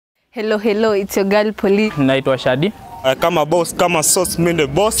Hello, it's your girl Poli. Naitwa Shadi. Kama boss, kama sauce, mimi the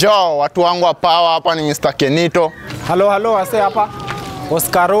boss. Yo, watu wangu wa power hapa ni Mr. Kenito. Hello, ase hapa.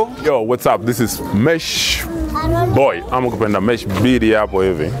 Oscaro. Yo, what's up? This is Mesh Boy. Kupenda Mesh Bidi hapo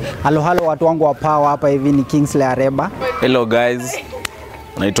hivi. Hello, watu wangu wa power hapa hivi ni Kingsley Areba. Hello guys.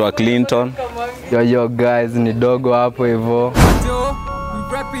 Naitwa Clinton. Yo guys, ni dogo hapo hivyo.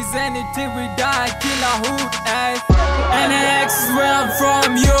 Representative, we die, killer hood ass. NX is where I'm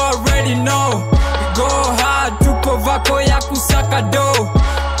from, you already know. We go hard, tuko vako ya kusaka do.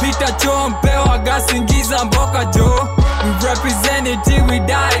 Pita chompe wa gasi ngiza mboka jo. We representative, we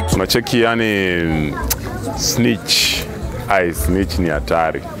die. Tunacheki yani Snitch. Snitch ni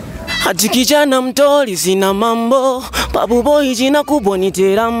hatari. Hati kijana mtori sina mambo, Babu boy jina kubwa ni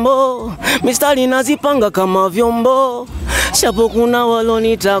terambo, mistari nazipanga kama vyombo, shapo kuna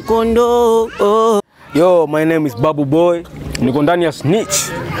walonita kondo. Yo, my name is Babu Boy. Niko ndani ya Snitch.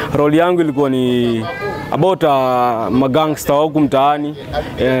 Role yangu ilikuwa ni about magangster huku mtaani.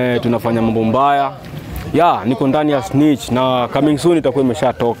 Tunafanya mambo mbaya. Niko ndani ya Snitch na coming soon itakuwa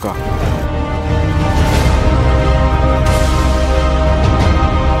imeshatoka.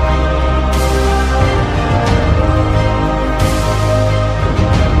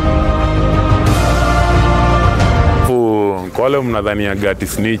 Wale mnadhania gati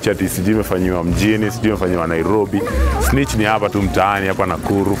Snitch ati sijui imefanywa mjini, sijui imefanywa Nairobi. Snitch ni hapa tu mtaani, hapa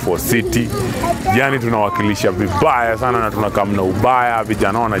Nakuru for city. Yani tunawakilisha vibaya sana na tunakaa mna ubaya,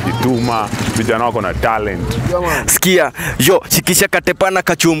 vijana wanajituma, vijana wako na talent. Sikia, yo, shikisha katepana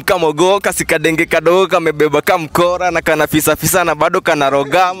kachumka mogo, kasikadenge kadogo kamebeba kamkora na kana fisa na bado kana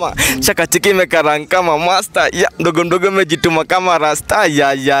rogama. Chaka chiki mekaranga kama master, ndogo mejituma kama rasta.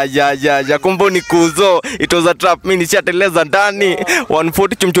 Ya kumbo ni kuzo, it was a trap, mimi nishateleza ndani.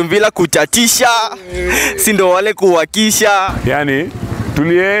 140 chumchumvila kuchachisha, sindo wale kuwakisha. Yani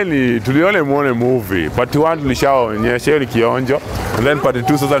tulione muone movie. Part 1 tulishaonyesha ile kionjo, and then part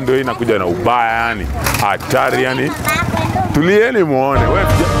 2 sasa ndio inakuja na ubaya yani. Hatari yani. Tulieni muone.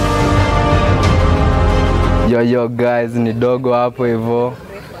 Yo guys, ni dogo hapo hivyo.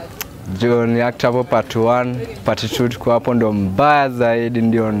 John actor hapo part 1, part 2 tuko hapo ndo mbaya zaidi,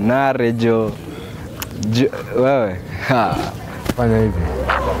 ndio narejo. Wewe fanya hivi.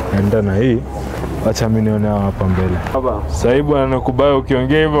 Enda na hii. Acha mimi nione hapa mbele. Saibu anakubaya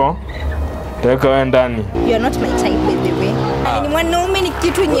ukiongea hivyo. Taka wewe ndani. You are not my type by the way. Ni mwanaume ni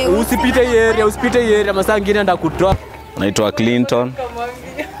kitu nyeusi. Usipite area masaa ngine ndakutoa. Naitwa Clinton.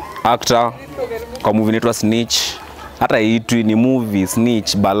 Actor kwa movie inaitwa Snitch. Hata hii ni movie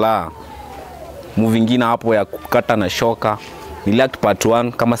Snitch bala. Movie nyingine hapo ya kukata na shoka. Niliact part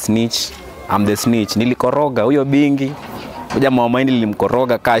 1 kama Snitch. I'm the Snitch. Nilikoroga huyo bingi. Moja mama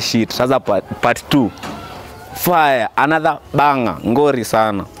nilimkoroga ka shit. Sasa part 2 fire, another banger, ngori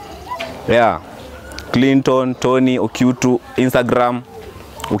sana. Clinton, Tony, Okyutu, Instagram.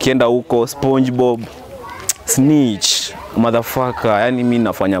 Ukienda huko SpongeBob, Snitch, motherfucker. Yani mimi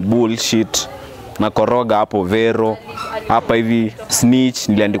nafanya bullshit. Na koroga hapo Vero. Hapa hivi Snitch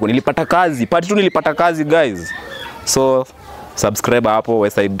nilipata kazi. Part 2 nilipata kazi guys. So subscribe hapo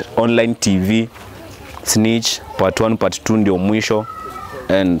Westside Online TV. Snitch part 1 part 2 ndio mwisho,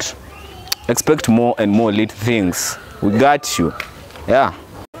 and expect more and more lit things. We got you.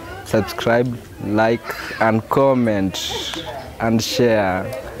 Subscribe, like and comment and share.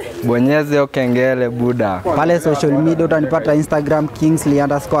 Bonyeze hiyo kengele buda. Pale social media utanipata Instagram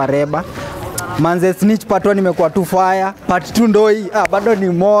Kingsley_Areba. Manze Snitch part 1 imekuwa tu fire. Part 2 ndo hii. Bado ni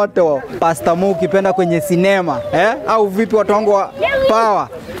moto. Pastor Mo ukipenda kwenye cinema. Au vipi watu wangu wa power?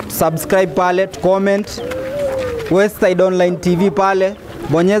 Subscribe pale, comment. Westside Online TV pale.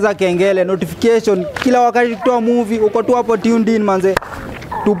 Bonyeza kengele, notification. Kila wakati tutoa movie, uko tu hapo tuned in manze.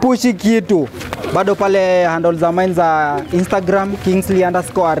 Tupushi kitu. Bado pale handle za mine za Instagram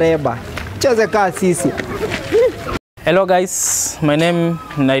Kingsley_Areba. Cheze kaa sisi. Hello guys, my name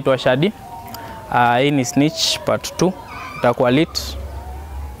naitwa Shadi. Hii ni Snitch part 2. Itakuwa lit.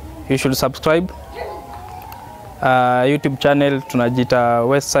 You should subscribe. YouTube channel tunajita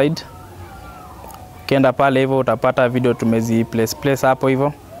Westside. Ukienda pale hivyo utapata video tumezi place hapo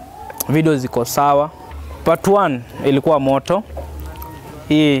hivyo. Video ziko sawa. Part 1 ilikuwa moto.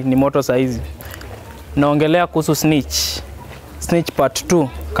 Hii ni moto saizi. Naongelea kuhusu Snitch. Snitch part 2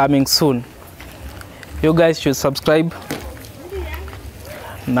 coming soon. You guys should subscribe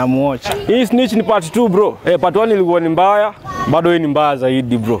na muwatch. Hii Snitch ni part 2 bro. Part 1 ilikuwa ni mbaya, bado hii ni mbaya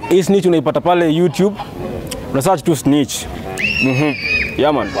zaidi bro. Hii Snitch unaipata pale YouTube. Una search tu Snitch.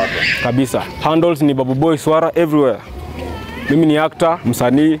 Man. Kabisa. Handles ni Babu Boy Swara everywhere. Mimi ni actor,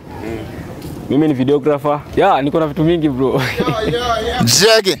 msanii. Mimi ni videographer. Niko na vitu mingi bro.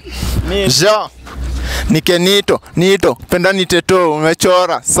 Jege. Ja. Nike Nito, penda niteto,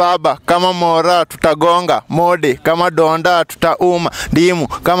 umechora, saba, kama mora, tutagonga, mode, kama donda, tutauma, dimu,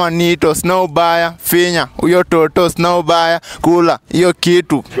 kama Nito, snow baya, finya, uyo toto, snow baya, kula, iyo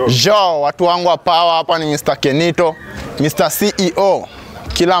kitu. Jo, watu wangu wa power hapa ni Mr. Kenito, Mr. CEO,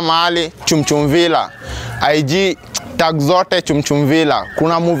 kila mahali, Chumchumvila, IG, tag zote Chumchumvila,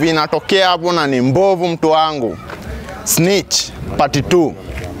 kuna movie inatokea hapo na ni mbovu mtu wangu, Snitch, part 2.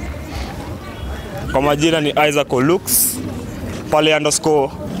 Kwa majina ni Isaac Olux. Pale _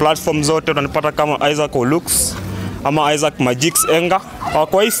 platform zote unanipata kama Isaac Olux ama Isaac Magix Enga.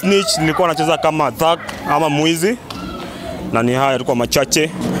 Kwa hii Snitch nilikuwa nacheza kama thug ama mwizi. Na ni haya tulikuwa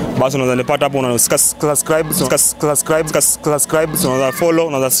machache. Basi unaweza nipata hapo, unaweza subscribe, unaweza follow,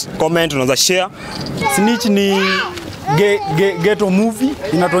 unaweza comment, unaweza share. Snitch ni ghetto movie,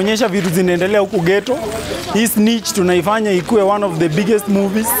 inatuonyesha vitu zinaendelea huku ghetto. Hii Snitch tunaifanya ikuwe one of the biggest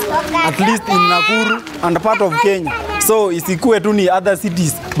movies at least in Nakuru and part of Kenya. So isikuwe tu ni other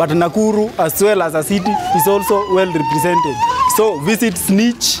cities, but Nakuru as well as a city is also well represented. So visit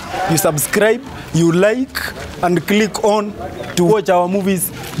Snitch, you subscribe, you like and click on to watch our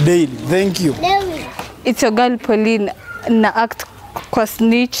movies daily. Thank you. It's your girl Pauline na act kwa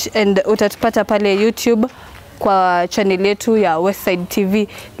Snitch and utatupata pale YouTube kwa channel yetu ya Westside TV.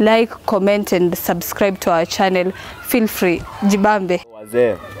 Like, comment and subscribe to our channel. Feel free. Jibambe.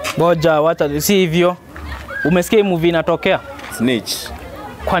 Wazee. Ngoja wacha si hivyo. Umesikia movie inatokea? Snitch.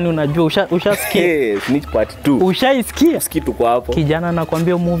 Kwani unajua ushasikia? Snitch part 2. Ushaisikia? Sikitu kwa hapo. Kijana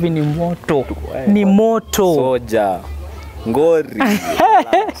nakwambia movie ni moto. Ni moto. Soja. Ngori.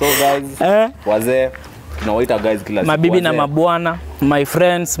 So guys, wazee tunawaita guys kila siku. Mabibi na mabwana, my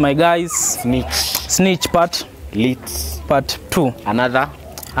friends, my guys. Snitch part lit part 2.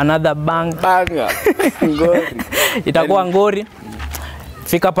 Another banger. Ngori. Itakuwa ngori.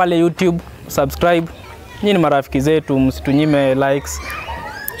 Fika pale YouTube, subscribe. Nyinyi ni marafiki zetu, msitunyime likes,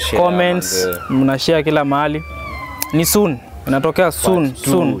 comments, mnashare kila mahali. Ni soon. Inatokea soon,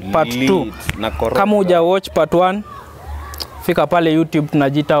 part 2. Kama huja watch part 1, fika pale YouTube,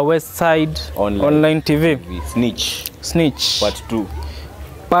 tunajiita Westside Online TV. Snitch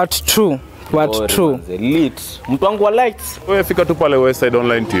part 2. Lit. Mtu wangu wa likes. Wewe fika tu pale Westside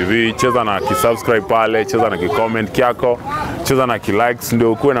Online TV, cheza na subscribe pale, cheza na comment kyako, cheza na likes,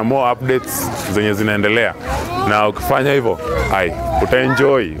 ndio ukuwe na more updates zenye zinaendelea. Na ukifanya hivyo,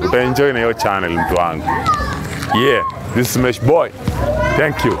 utaenjoy na hiyo channel mtu wangu. Yeah, this is Mesh Boy.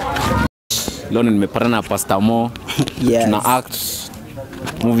 Thank you. Leo nimepata na Pastor Mo. Yes. Tuna act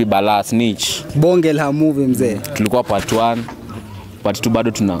movie bala Snitch. Bonge la movie mzee. Tulikuwa part 1. Part 2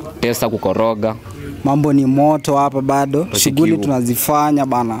 bado tuna testa kukoroga. Mambo ni moto hapa bado. Shughuli tunazifanya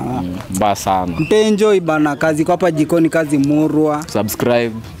bana. Mbaya sana. Mtaenjoy bana, kazi kwa hapa jikoni, kazi murwa.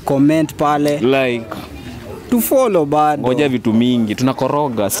 Subscribe, comment pale, like, to follow bado. Ngoja vitu mingi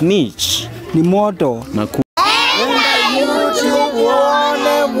tunakoroga. Snitch ni moto.